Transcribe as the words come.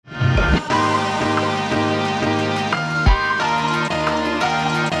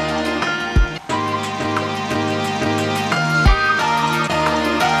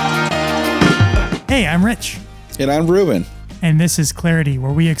Hey, I'm Rich. And I'm Ruben. And this is Clarity,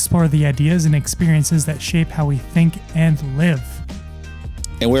 where we explore the ideas and experiences that shape how we think and live.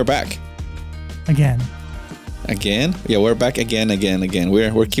 And we're back. Again. Again? Yeah, we're back again.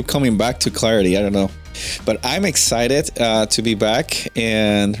 We keep coming back to Clarity. I don't know. But I'm excited to be back.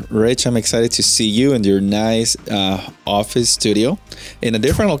 And Rich, I'm excited to see you in your nice office studio in a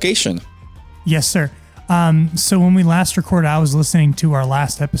different location. Yes, sir. So when we last recorded, I was listening to our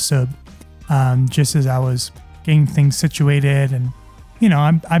last episode just as I was getting things situated. And, you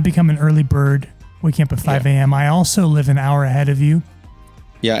know, I've become an early bird, waking up at 5 a.m. I also live an hour ahead of you.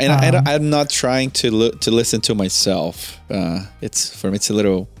 Yeah, and I'm not trying to listen to myself. It's a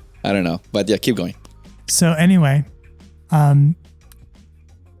little, I don't know. But yeah, keep going. So anyway, I'm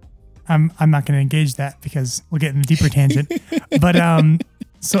not going to engage that because we'll get in a deeper tangent. But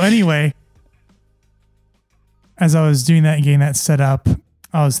so anyway, as I was doing that and getting that set up,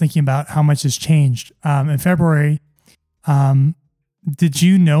 I was thinking about how much has changed. In February, did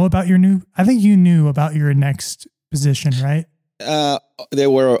you know about I think you knew about your next position, right? There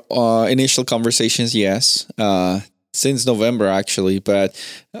were initial conversations, yes, since November actually, but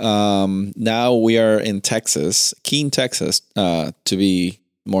now we are in Texas, Keene, Texas, to be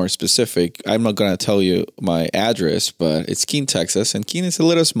more specific. I'm not going to tell you my address, but it's Keene, Texas, and Keene is a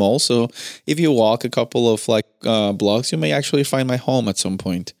little small, so if you walk a couple of blocks, you may actually find my home at some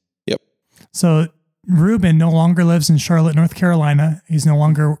point. Yep. So Ruben no longer lives in Charlotte, North Carolina. He's no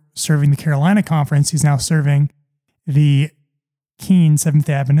longer serving the Carolina Conference. He's now serving the Keene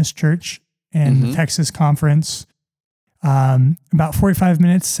Seventh-day Adventist Church and the Texas Conference, about 45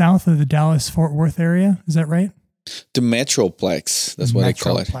 minutes south of the Dallas-Fort Worth area. Is that right? The Metroplex. That's what I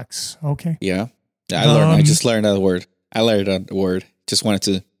call it. Metroplex. Okay. Yeah. I just learned that word. Just wanted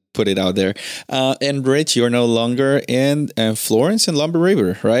to put it out there. And Rich, you're no longer in Florence and Lumber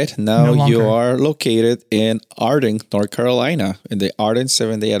River, right? Now you are located in Arden, North Carolina, in the Arden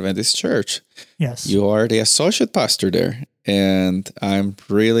Seventh-day Adventist Church. Yes. You are the associate pastor there. And I'm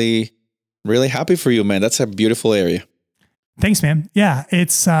really, really happy for you, man. That's a beautiful area. Thanks, man. Yeah,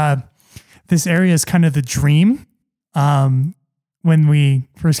 it's this area is kind of the dream. When we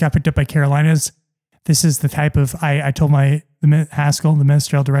first got picked up by Carolinas, this is the type of, I told Haskell, the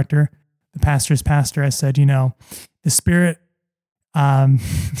ministerial director, the pastor's pastor, I said, you know, the spirit, the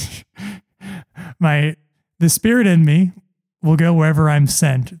spirit in me will go wherever I'm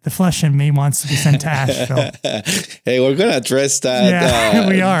sent. The flesh in me wants to be sent to Asheville. Hey, we're going to address that. Yeah,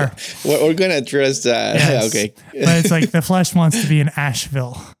 we are. We're going to address that. Yes. Okay. But it's like the flesh wants to be in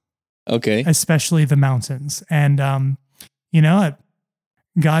Asheville. Okay. Especially the mountains. And, you know,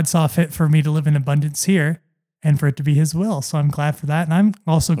 God saw fit for me to live in abundance here and for it to be his will. So I'm glad for that. And I'm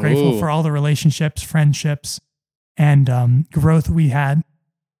also grateful for all the relationships, friendships, and growth we had,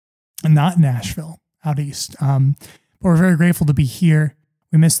 not in Nashville, out east. But we're very grateful to be here.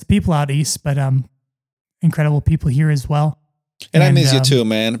 We miss the people out east, but incredible people here as well. And I miss you too,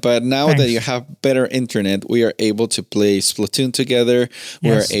 man. But now thanks. that you have better internet, we are able to play Splatoon together.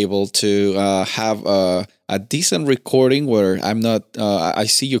 Yes. We're able to have a decent recording where I'm not, I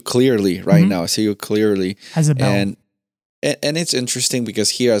see you clearly right now. I see you clearly. As a bell. And it's interesting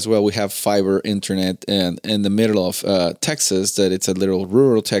because here as well, we have fiber internet and in the middle of Texas, that it's a little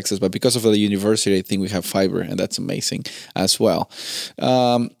rural Texas, but because of the university, I think we have fiber, and that's amazing as well.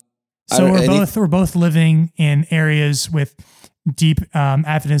 So we're both living in areas with deep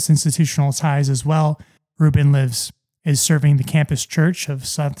Adventist institutional ties as well. Ruben is serving the campus church of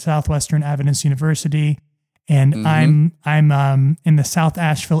Southwestern Adventist University, and I'm in the South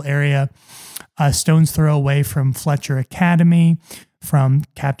Asheville area, a stone's throw away from Fletcher Academy, from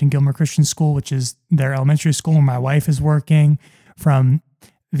Captain Gilmer Christian School, which is their elementary school where my wife is working, from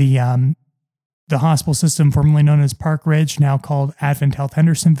the hospital system formerly known as Park Ridge, now called Advent Health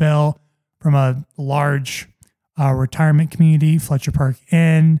Hendersonville, from a large retirement community, Fletcher Park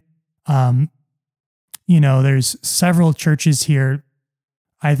Inn. You know, there's several churches here.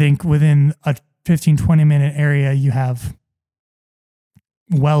 I think within a 15, 20-minute area, you have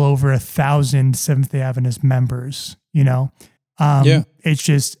well over 1,000 Seventh-day Adventist members, you know. It's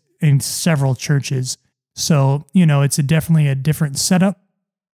just in several churches. So, you know, it's definitely a different setup.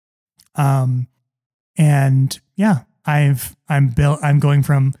 And yeah, I'm going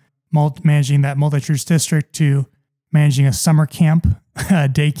from managing that multi-church district to managing a summer camp, a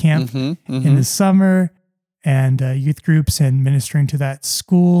day camp in the summer, and youth groups, and ministering to that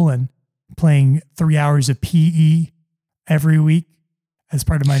school, and playing 3 hours of PE every week as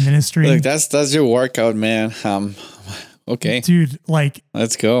part of my ministry. Look, that's your workout, man. Okay, dude, like,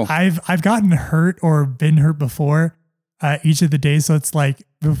 let's go. I've gotten hurt or been hurt before. each of the days. So it's like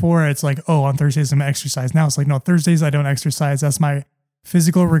before it's like, oh, on Thursdays I'm gonna exercise. Now it's like, no, Thursdays I don't exercise. That's my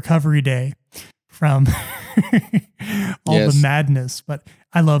physical recovery day from all the madness. But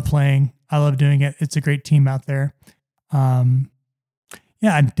I love playing. I love doing it. It's a great team out there. Yeah,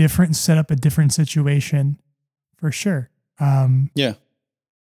 a different setup, a different situation for sure. Yeah.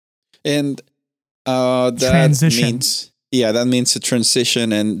 And that transition. means a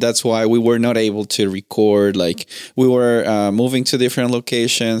transition. And that's why we were not able to record. Like we were moving to different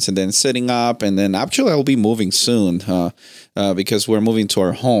locations and then setting up. And then actually I'll be moving soon because we're moving to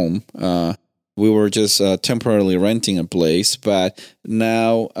our home. We were just temporarily renting a place, but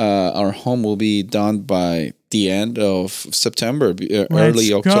now our home will be done by the end of September,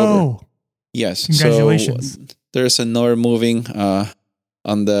 early October. Go. Yes. Congratulations. So there's another moving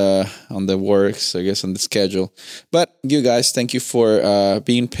on the works, I guess, on the schedule. But you guys, thank you for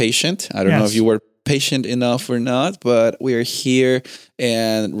being patient. I don't know if you were patient enough or not, but we are here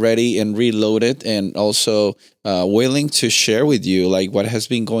and ready and reloaded, and also willing to share with you like what has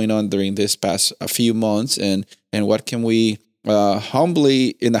been going on during this past a few months, and what can we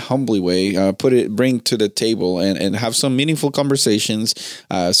humbly way bring to the table and have some meaningful conversations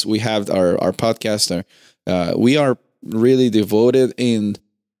as we have our podcaster. We are really devoted in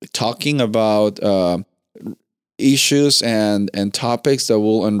talking about issues and topics that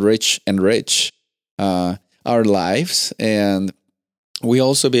will enrich our lives, and we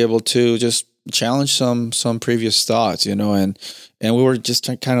also be able to just challenge some previous thoughts, and we were just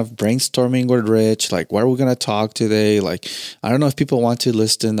kind of brainstorming with Rich, like what are we gonna talk today? Like I don't know if people want to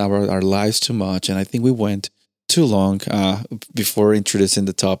listen about our lives too much, and I think we went too long before introducing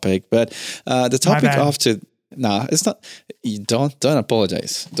the topic. But the topic it's not. You don't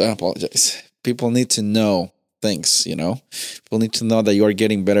apologize. Don't apologize. People need to know things. People need to know that you are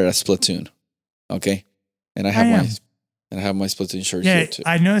getting better at Splatoon. Okay, and I have my Splatoon shirt here too.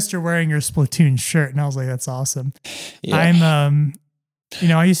 I noticed you're wearing your Splatoon shirt, and I was like, "That's awesome." Yeah. I'm,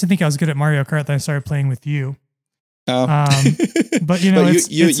 I used to think I was good at Mario Kart, then I started playing with you. But you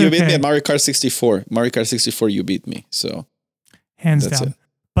okay. beat me at Mario Kart 64. Mario Kart 64, you beat me. So hands down. It.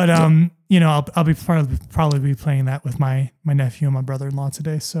 But I'll be probably be playing that with my nephew and my brother-in-law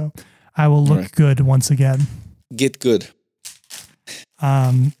today. So I will look good once again. Get good.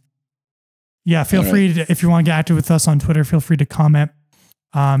 Yeah, feel free to, if you want to get active with us on Twitter, feel free to comment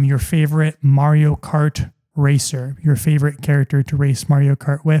your favorite Mario Kart racer, your favorite character to race Mario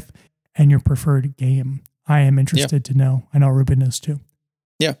Kart with, and your preferred game. I am interested to know. I know Ruben is too.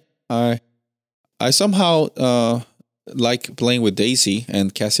 Yeah, I somehow like playing with Daisy,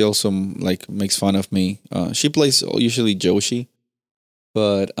 and Cassie also like makes fun of me. She plays usually Joshi,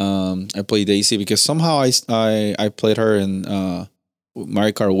 but I play Daisy because somehow I played her in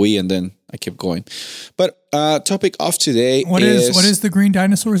Mario Kart Wii, and then I kept going. But topic of today what is the green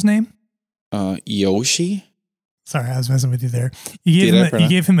dinosaur's name? Yoshi. Sorry, I was messing with you there. You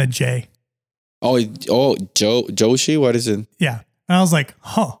gave him a J. Joshi. What is it? Yeah, and I was like,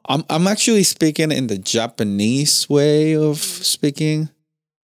 huh. I'm actually speaking in the Japanese way of speaking.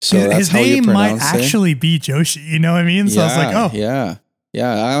 So that's his how you name pronounce might actually be Joshi. You know what I mean? So I was like, oh, yeah.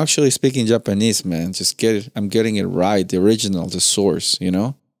 I'm actually speaking Japanese, man. I'm getting it right. The original, the source.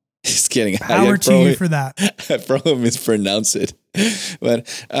 Just kidding. Power to you for that. I probably mispronounce it. But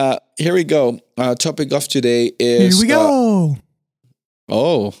here we go. Topic of today is... Here we go.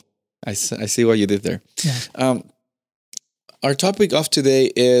 I see what you did there. Yeah. Our topic of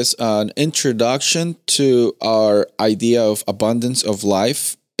today is an introduction to our idea of abundance of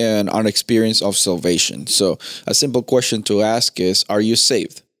life and our experience of salvation. So a simple question to ask is, are you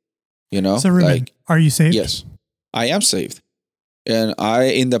saved? So Ruben, are you saved? Yes, I am saved. And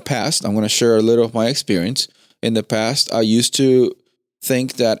in the past, I'm going to share a little of my experience. In the past, I used to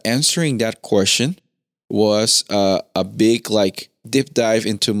think that answering that question was a big deep dive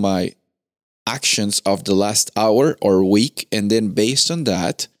into my actions of the last hour or week. And then based on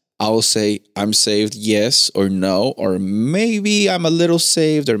that, I will say I'm saved, yes or no, or maybe I'm a little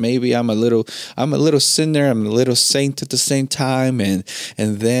saved, or maybe I'm a little sinner, I'm a little saint at the same time, and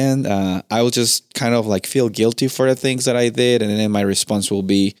then I will just kind of feel guilty for the things that I did, and then my response will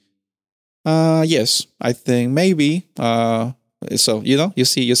be, yes, I think maybe. So you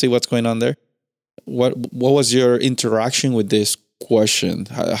see what's going on there. What was your interaction with this question?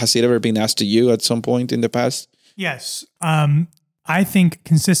 Has it ever been asked to you at some point in the past? Yes. I think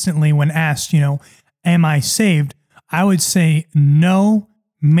consistently when asked, am I saved? I would say no,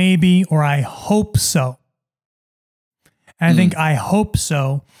 maybe, or I hope so. And I think I hope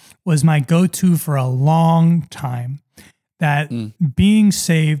so was my go-to for a long time. That being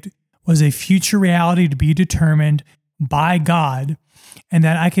saved was a future reality to be determined by God, and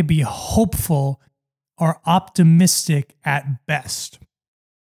that I could be hopeful or optimistic at best.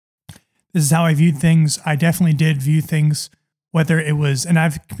 This is how I viewed things. I definitely did view things, whether it was, and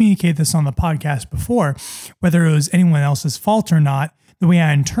I've communicated this on the podcast before, whether it was anyone else's fault or not, the way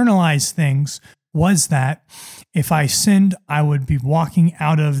I internalized things was that if I sinned, I would be walking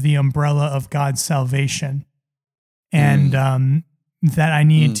out of the umbrella of God's salvation, and that I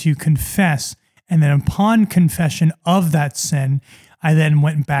needed to confess. And then upon confession of that sin, I then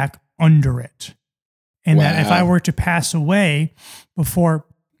went back under it. And that if I were to pass away before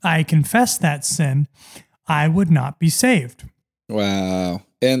I confessed that sin, I would not be saved. Wow.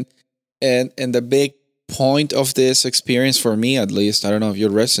 And the big point of this experience, for me at least, I don't know if you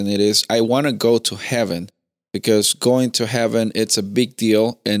resonate, is I want to go to heaven, because going to heaven, it's a big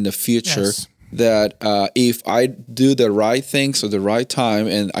deal in the future. Yes. That if I do the right things at the right time,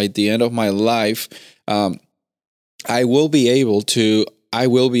 and at the end of my life, I will be able to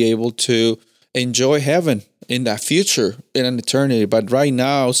enjoy heaven in that future, in an eternity. But right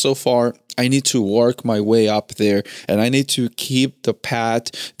now, so far, I need to work my way up there, and I need to keep the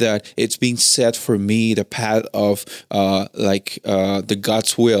path that it's been set for me, the path of the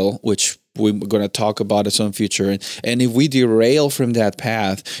God's will, which we're going to talk about it some future. And if we derail from that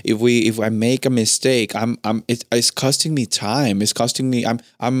path, if I make a mistake, it's costing me time. It's costing me,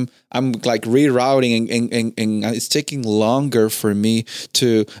 I'm like rerouting, and it's taking longer for me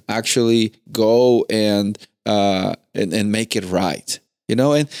to actually go and make it right. You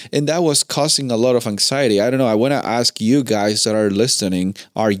know, and that was causing a lot of anxiety. I don't know. I want to ask you guys that are listening,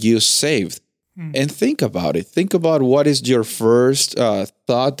 are you saved? And think about it. Think about what is your first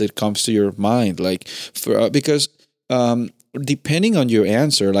thought that comes to your mind. Like, because depending on your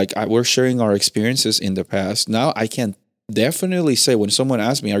answer, like we're sharing our experiences in the past. Now I can definitely say, when someone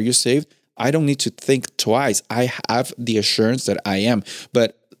asks me, are you saved? I don't need to think twice. I have the assurance that I am.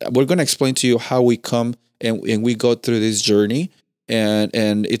 But we're going to explain to you how we come and we go through this journey.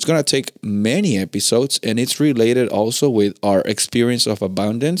 And it's going to take many episodes. And it's related also with our experience of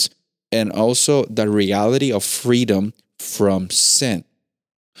abundance, and also the reality of freedom from sin.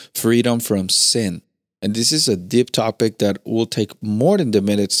 Freedom from sin. And this is a deep topic that will take more than the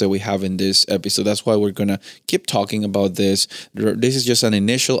minutes that we have in this episode. That's why we're going to keep talking about this. This is just an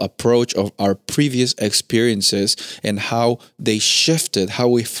initial approach of our previous experiences and how they shifted, how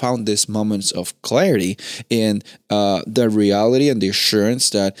we found these moments of clarity in the reality and the assurance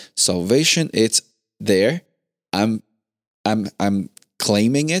that salvation, it's there. I'm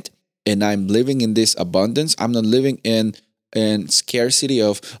claiming it. And I'm living in this abundance. I'm not living in scarcity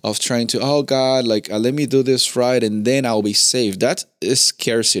of trying to, oh God, like let me do this right and then I'll be saved. That is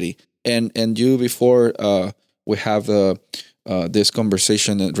scarcity. And you, before we have this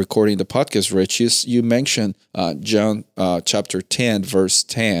conversation and recording the podcast, Rich, you mentioned John chapter 10, verse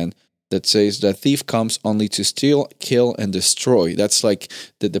 10, that says the thief comes only to steal, kill, and destroy. That's like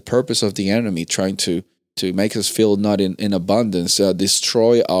the purpose of the enemy, trying to make us feel not in abundance,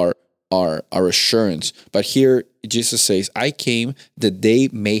 destroy our assurance. But here Jesus says, I came that they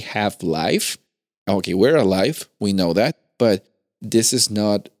may have life. Okay, we're alive, we know that, but this is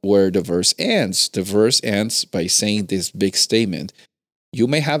not where the verse ends. The verse ends by saying this big statement: you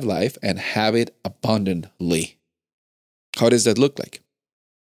may have life and have it abundantly. How does that look like?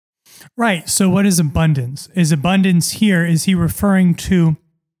 Right. So what is abundance? Is abundance here, is he referring to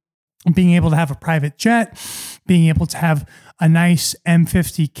being able to have a private jet, being able to have a nice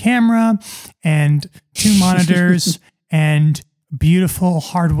M50 camera and 2 monitors and beautiful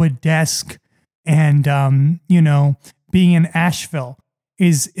hardwood desk and, being in Asheville?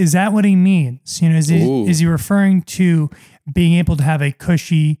 Is that what he means? Is he referring to being able to have a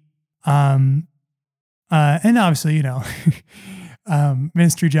cushy, and obviously,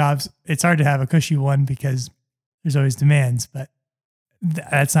 ministry jobs, it's hard to have a cushy one because there's always demands, but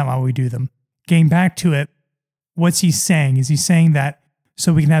that's not why we do them. Getting back to it, what's he saying? Is he saying that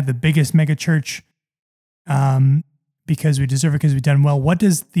so we can have the biggest mega church because we deserve it, because we've done well? What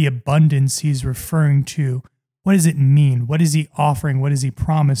does the abundance he's referring to, what does it mean? What is he offering? What is he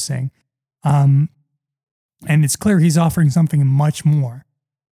promising? And it's clear he's offering something much more,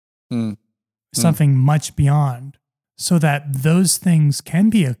 something much beyond, so that those things can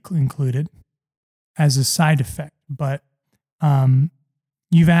be included as a side effect. But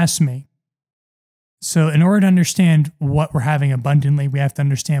you've asked me. So in order to understand what we're having abundantly, we have to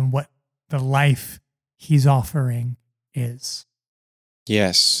understand what the life he's offering is.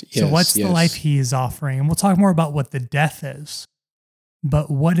 Yes. So what's the life he is offering? And we'll talk more about what the death is. But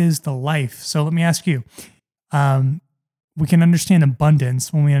what is the life? So let me ask you, we can understand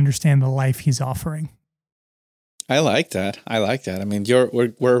abundance when we understand the life he's offering. I like that. I like that. I mean,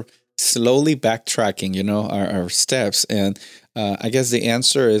 we're slowly backtracking, our steps, and I guess the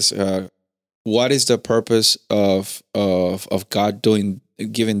answer is, what is the purpose of God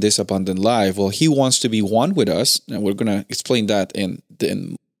giving this abundant life? Well, He wants to be one with us, and we're gonna explain that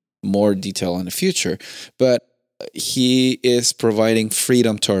in more detail in the future. But He is providing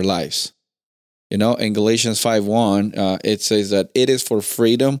freedom to our lives. In Galatians 5:1, it says that it is for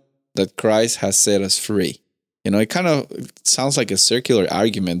freedom that Christ has set us free. It kind of sounds like a circular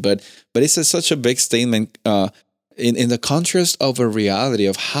argument, but it's such a big statement in the contrast of a reality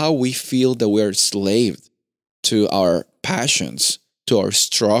of how we feel that we're enslaved to our passions, to our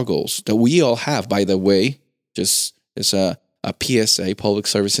struggles that we all have, by the way. Just as a PSA, public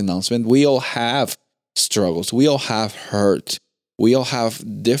service announcement, we all have struggles. We all have hurt. We all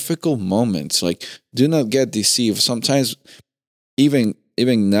have difficult moments. Like, do not get deceived. Sometimes, even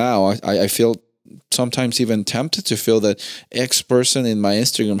now, I feel sometimes even tempted to feel that X person in my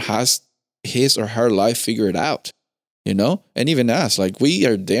Instagram has his or her life figured out, and even us, like, we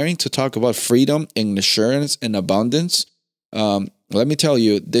are daring to talk about freedom and assurance and abundance. Let me tell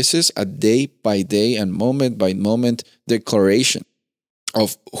you, this is a day by day and moment by moment declaration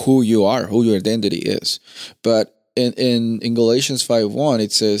of who you are, who your identity is. But in Galatians 5:1,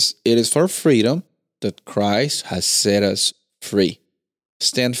 it says, it is for freedom that Christ has set us free.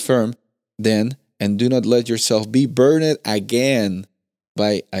 Stand firm then, and do not let yourself be burdened again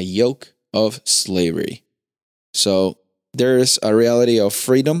by a yoke of slavery. So there is a reality of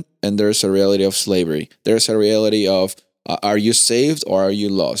freedom, and there's a reality of slavery. There's a reality of, are you saved or are you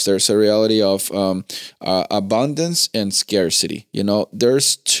lost? There's a reality of abundance and scarcity.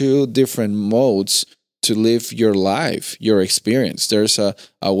 There's two different modes to live your life, your experience. There's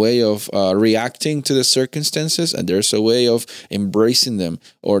a way of reacting to the circumstances, and there's a way of embracing them,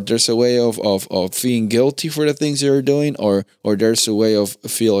 or there's a way of feeling guilty for the things you're doing, or there's a way of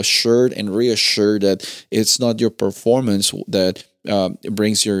feel assured and reassured that it's not your performance that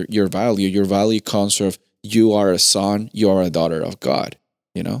brings your value. Your value comes from you are a son, you are a daughter of God,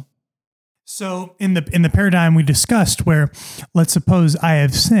 So in the paradigm we discussed, where let's suppose I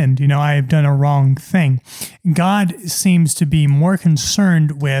have sinned, I have done a wrong thing, God seems to be more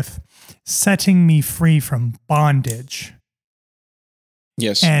concerned with setting me free from bondage.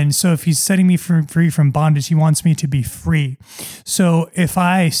 Yes. And so if He's setting me free from bondage, He wants me to be free. So if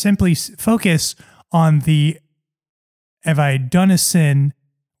I simply focus on if I done a sin,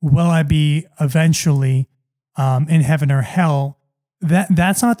 will I be eventually in heaven or hell?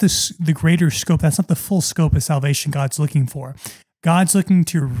 That's not the greater scope. That's not the full scope of salvation God's looking for. God's looking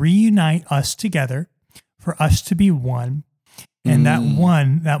to reunite us together, for us to be one. And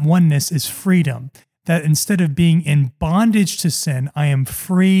that oneness is freedom. That instead of being in bondage to sin, I am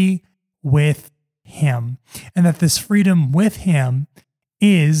free with Him. And that this freedom with Him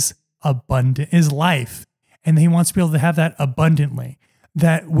is abundant, is life. And He wants to be able to have that abundantly.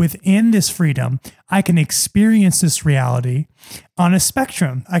 That within this freedom, I can experience this reality on a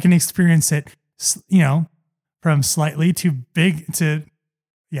spectrum. I can experience it, from slightly to big to,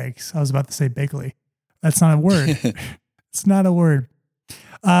 yikes, I was about to say bigly. That's not a word. It's not a word.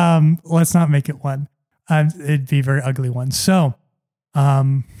 Let's not make it one. It'd be a very ugly one. So,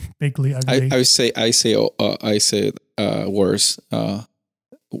 bigly ugly. I say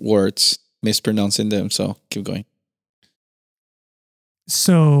words, mispronouncing them. So keep going.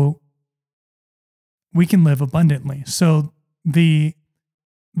 So we can live abundantly. So the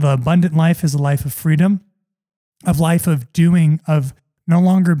abundant life is a life of freedom, a life of doing, of no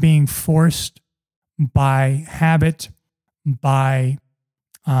longer being forced by habit, by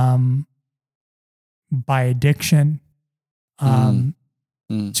addiction, to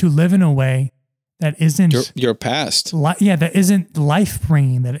live in a way that isn't your past. That isn't life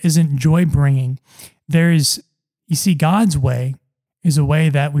bringing, that isn't joy bringing. You see, God's way is a way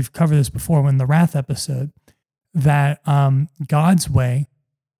that we've covered this before in the wrath episode, that God's way,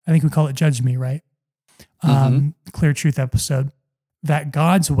 I think we call it Judge Me, right? Clear Truth episode, that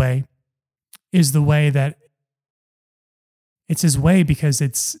God's way is the way that it's His way because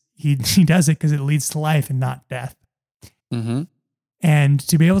he does it because it leads to life and not death. And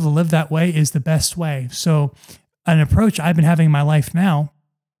to be able to live that way is the best way. So an approach I've been having in my life now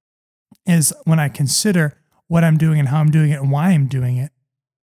is when I consider what I'm doing and how I'm doing it and why I'm doing it,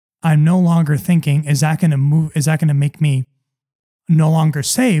 I'm no longer thinking, is that going to make me no longer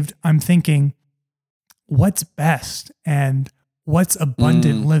saved? I'm thinking, what's best and what's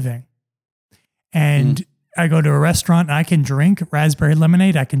abundant living? And I go to a restaurant and I can drink raspberry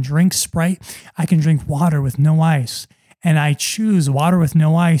lemonade. I can drink Sprite. I can drink water with no ice. And I choose water with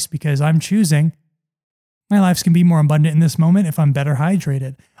no ice because I'm choosing my life's going to be more abundant in this moment if I'm better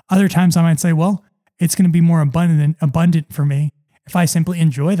hydrated. Other times I might say, well, it's going to be more abundant for me if I simply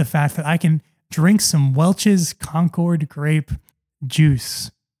enjoy the fact that I can drink some Welch's Concord grape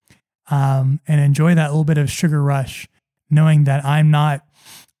juice and enjoy that little bit of sugar rush, knowing that I'm not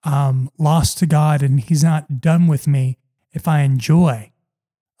lost to God and he's not done with me if I enjoy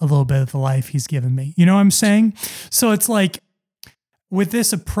a little bit of the life he's given me. You know what I'm saying? So it's like with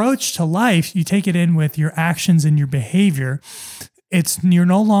this approach to life, you take it in with your actions and your behavior. You're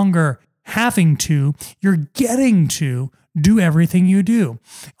no longer having to, you're getting to do everything you do.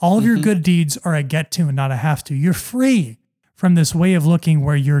 All of your good deeds are a get to and not a have to. You're free from this way of looking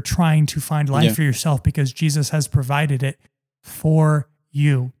where you're trying to find life for yourself because Jesus has provided it for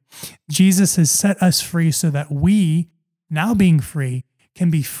you. Jesus has set us free so that we, now being free, can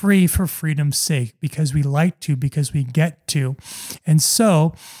be free for freedom's sake because we like to, because we get to. And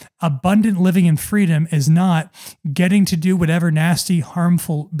so abundant living in freedom is not getting to do whatever nasty,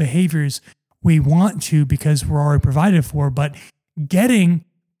 harmful behaviors we want to because we're already provided for, but getting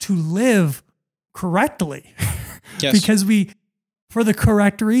to live correctly because for the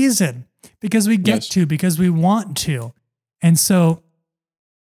correct reason, because we get to, because we want to. And so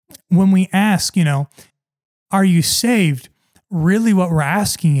when we ask, are you saved? Really what we're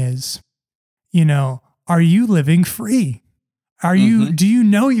asking is, are you living free? Do you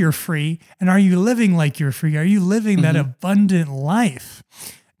know you're free? And are you living like you're free? Are you living that abundant life?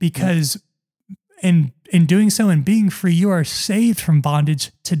 Because in doing so and being free, you are saved from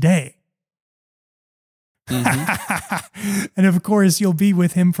bondage today. And of course, you'll be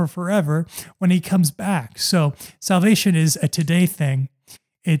with him for forever when he comes back. So salvation is a today thing.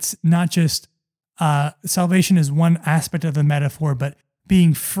 It's not just salvation is one aspect of the metaphor, but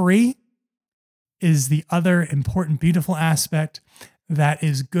being free is the other important, beautiful aspect that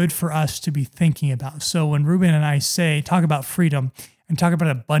is good for us to be thinking about. So when Ruben and I talk about freedom and talk about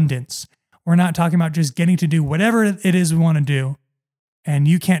abundance, we're not talking about just getting to do whatever it is we want to do, and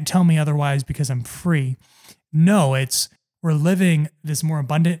you can't tell me otherwise because I'm free. No, we're living this more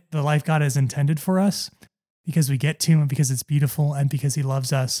abundant, the life God has intended for us because we get to and because it's beautiful and because he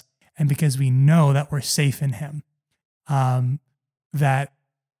loves us and because we know that we're safe in him. That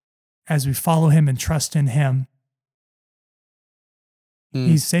as we follow him and trust in him,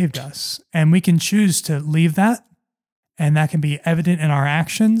 he's saved us. And we can choose to leave that, and that can be evident in our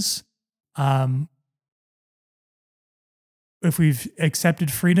actions. If we've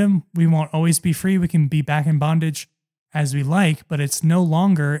accepted freedom, we won't always be free. We can be back in bondage as we like, but it's no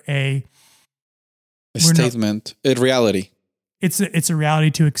longer a statement. It's reality. It's a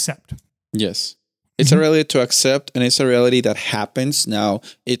reality to accept. Yes. It's a reality to accept, and it's a reality that happens. Now,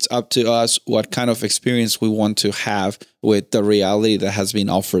 it's up to us what kind of experience we want to have with the reality that has been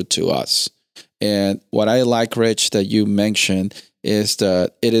offered to us. And what I like, Rich, that you mentioned is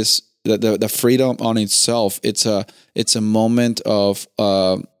that it is the freedom on itself. It's a moment of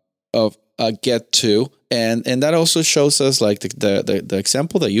a get to, and that also shows us, like the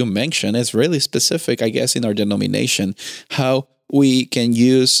example that you mentioned is really specific, I guess, in our denomination, how we can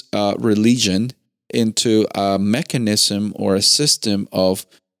use religion into a mechanism or a system of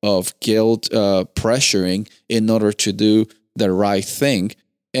guilt pressuring in order to do the right thing.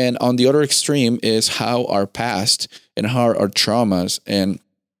 And on the other extreme is how our past and how our traumas and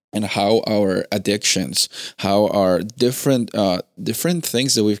how our addictions, how our different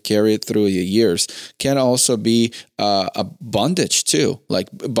things that we've carried through the years can also be a bondage too. Like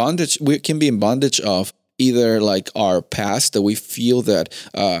bondage, we can be in bondage of either like our past, that we feel that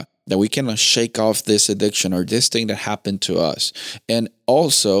we cannot shake off this addiction or this thing that happened to us. And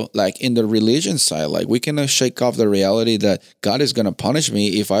also, like in the religion side, like we cannot shake off the reality that God is going to punish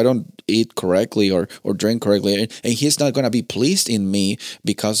me if I don't eat correctly or drink correctly. And he's not going to be pleased in me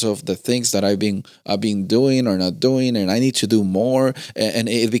because of the things that I've been doing or not doing, and I need to do more. And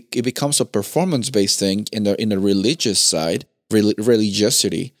it becomes a performance-based thing in the religious side.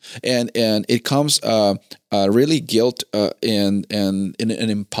 Religiosity, and it comes really guilt and an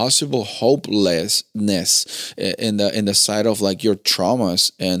impossible hopelessness in the side of like your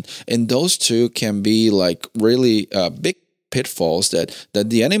traumas, and those two can be like really big pitfalls that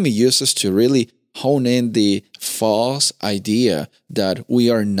the enemy uses to really hone in the false idea that we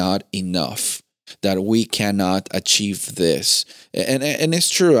are not enough, that we cannot achieve this. And it's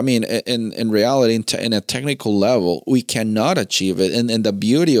true. I mean, in reality, in a technical level, we cannot achieve it. And the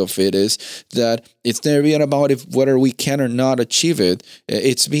beauty of it is that it's never been about whether we can or not achieve it.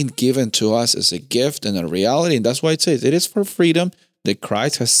 It's been given to us as a gift and a reality. And that's why it says it is for freedom that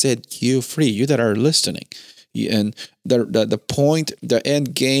Christ has set you free, you that are listening. And the point, the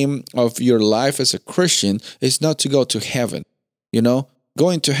end game of your life as a Christian is not to go to heaven.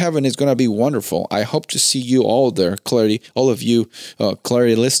 Going to heaven is going to be wonderful. I hope to see you all there, Clarity, all of you,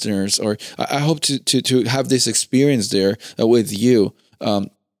 Clarity listeners, or I hope to have this experience there with you.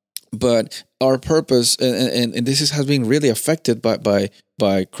 But our purpose, and this has been really affected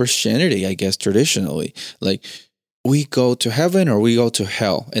by Christianity, I guess, traditionally. Like, we go to heaven or we go to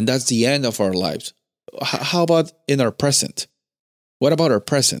hell, and that's the end of our lives. How about in our present? What about our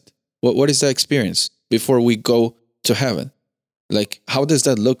present? What is the experience before we go to heaven? Like, how does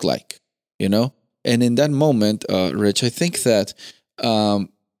that look like? And in that moment, Rich, I think that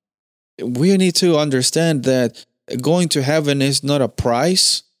we need to understand that going to heaven is not a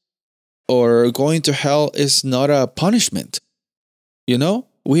prize, or going to hell is not a punishment.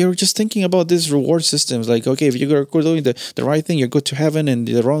 We are just thinking about these reward systems. Like, okay, if you're doing the right thing, you go to heaven, and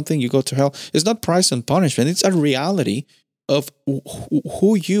the wrong thing, you go to hell. It's not prize and punishment. It's a reality of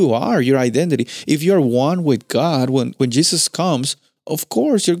who you are, your identity. If you're one with God, when Jesus comes, of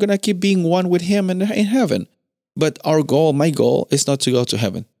course, you're going to keep being one with Him in heaven. But my goal is not to go to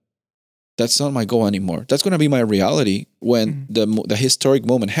heaven. That's not my goal anymore. That's going to be my reality when the historic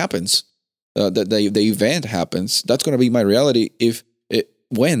moment happens, the event happens. That's going to be my reality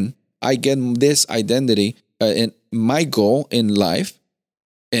when I get this identity, and my goal in life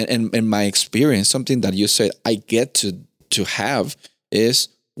and my experience, something that you said I get to have, is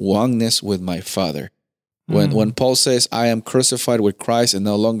oneness with my Father. When Paul says, I am crucified with Christ, and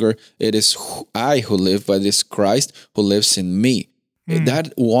no longer it is I who live, but it is Christ who lives in me.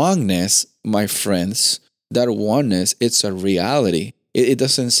 That oneness, my friends, it's a reality. It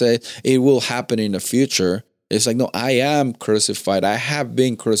doesn't say it will happen in the future. It's like, no, I am crucified. I have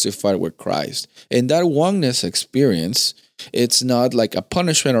been crucified with Christ. And that oneness experience, it's not like a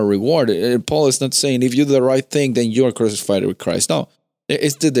punishment or reward. Paul is not saying if you do the right thing, then you're crucified with Christ. No,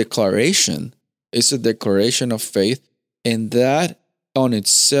 it's the declaration. It's a declaration of faith. And that on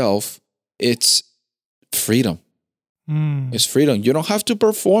itself, it's freedom. It's freedom. You don't have to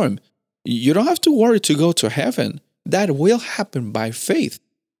perform. You don't have to worry to go to heaven. That will happen by faith.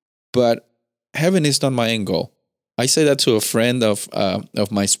 But heaven is not my end goal. I say that to a friend of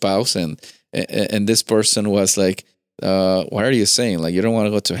my spouse, and this person was like, "What are you saying? Like, you don't want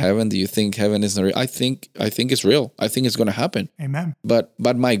to go to heaven? Do you think heaven is not real?" I think it's real. I think it's going to happen. Amen. But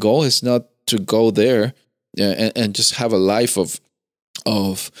my goal is not to go there and just have a life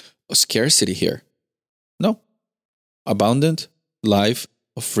of scarcity here. No, abundant life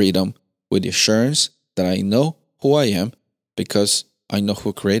of freedom with the assurance that I know who I am because I know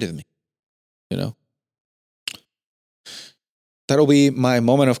who created me. That'll be my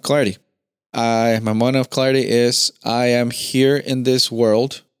moment of clarity. My moment of clarity is I am here in this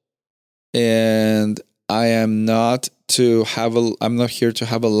world, and I am not I'm not here to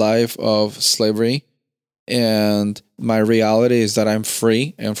have a life of slavery. And my reality is that I'm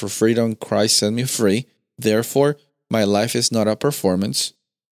free, and for freedom, Christ set me free. Therefore, my life is not a performance.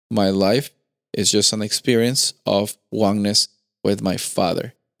 My life is just an experience of oneness with my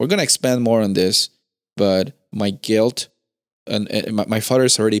Father. We're going to expand more on this, but my guilt, and my Father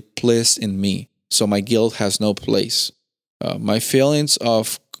is already pleased in me, so my guilt has no place. My feelings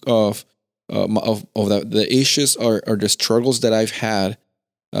of the issues or the struggles that I've had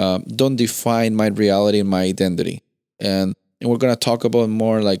don't define my reality and my identity. And we're going to talk about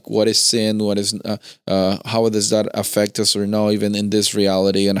more like what is sin, what is how does that affect us or no, even in this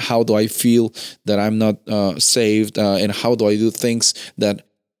reality, and how do I feel that I'm not saved, and how do I do things that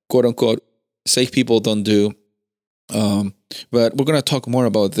quote unquote saved people don't do. But we're going to talk more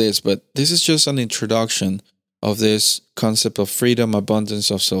about this, but this is just an introduction of this concept of freedom,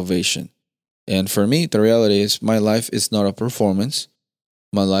 abundance of salvation. And for me, the reality is my life is not a performance.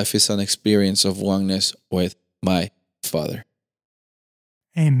 My life is an experience of oneness with my Father.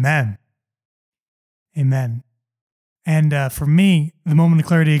 Amen. Amen. And for me, the moment of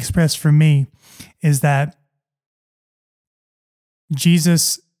clarity expressed for me is that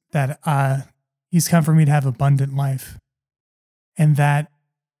Jesus, that He's come for me to have abundant life, and that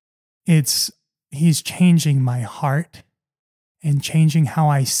He's changing my heart and changing how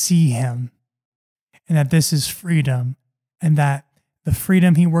I see Him, and that this is freedom, and that the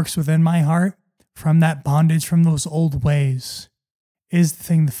freedom He works within my heart from that bondage, from those old ways, is the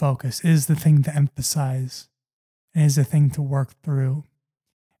thing to focus, is the thing to emphasize, and is the thing to work through.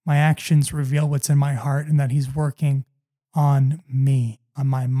 My actions reveal what's in my heart, and that He's working on me, on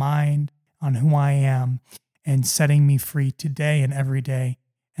my mind, on who I am, and setting me free today and every day.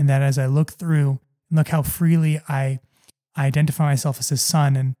 And that as I look through and look how freely I identify myself as His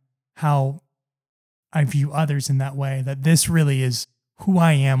son, and how I view others in that way, that this really is who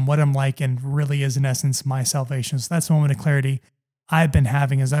I am, what I'm like, and really is in essence my salvation. So that's the moment of clarity I've been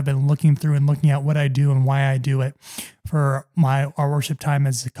having as I've been looking through and looking at what I do and why I do it for our worship time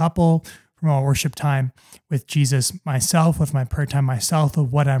as a couple, from our worship time with Jesus myself, with my prayer time myself,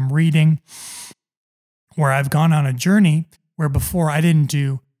 of what I'm reading, where I've gone on a journey where before I didn't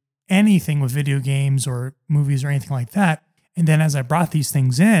do anything with video games or movies or anything like that. And then as I brought these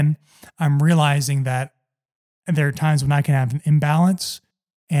things in, I'm realizing that there are times when I can have an imbalance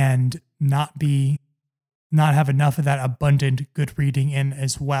and not have enough of that abundant good reading in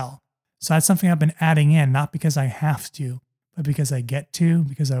as well. So that's something I've been adding in, not because I have to, but because I get to,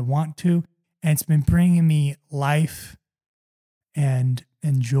 because I want to. And it's been bringing me life and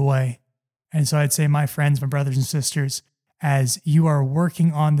joy. And so I'd say, my friends, my brothers and sisters, as you are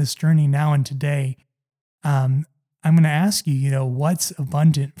working on this journey now and today, I'm going to ask you, what's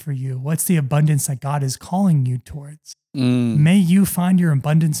abundant for you? What's the abundance that God is calling you towards? May you find your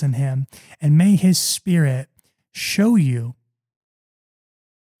abundance in Him, and may His Spirit show you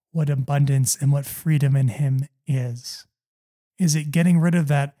what abundance and what freedom in Him is. Is it getting rid of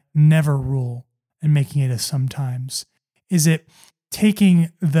that never rule and making it a sometimes? Is it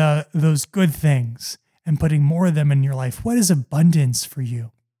taking those good things and putting more of them in your life? What is abundance for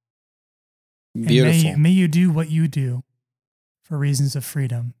you? Beautiful. And may you do what you do for reasons of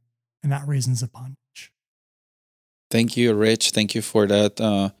freedom and not reasons of bondage. Thank you, Rich. Thank you for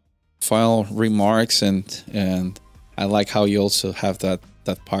that final remarks, and I like how you also have that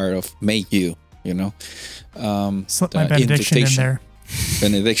part of may you. Slip my benediction in there.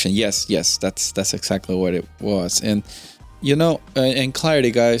 Benediction, yes, that's exactly what it was. And in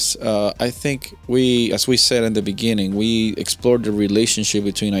clarity, guys, I think as we said in the beginning, we explored the relationship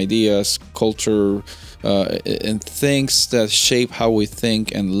between ideas, culture, and things that shape how we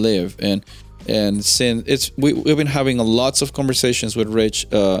think and live. And since we've been having lots of conversations with Rich,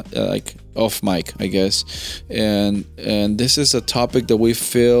 like off mic, I guess, and this is a topic that we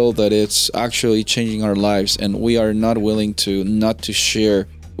feel that it's actually changing our lives, and we are not willing to share.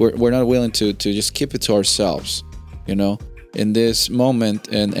 We're not willing to just keep it to ourselves, in this moment,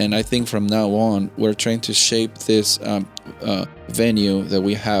 and I think from now on we're trying to shape this venue that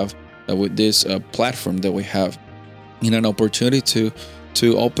we have with this platform that we have in an opportunity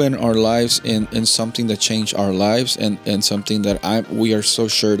to open our lives in something that changed our lives, and something that we are so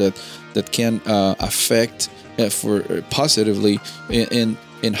sure that can affect for positively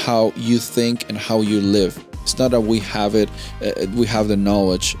in how you think and how you live. It's not that we have it, we have the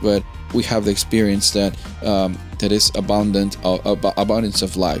knowledge, but we have the experience that is abundance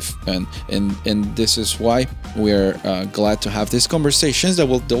of life, and this is why we're glad to have these conversations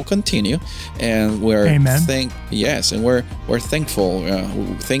they'll continue, and we're we're thankful.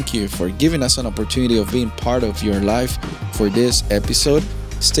 Thank you for giving us an opportunity of being part of your life for this episode.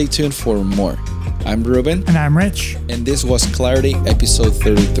 Stay tuned for more. I'm Ruben, and I'm Rich, and this was Clarity, episode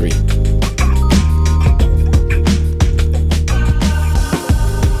 33.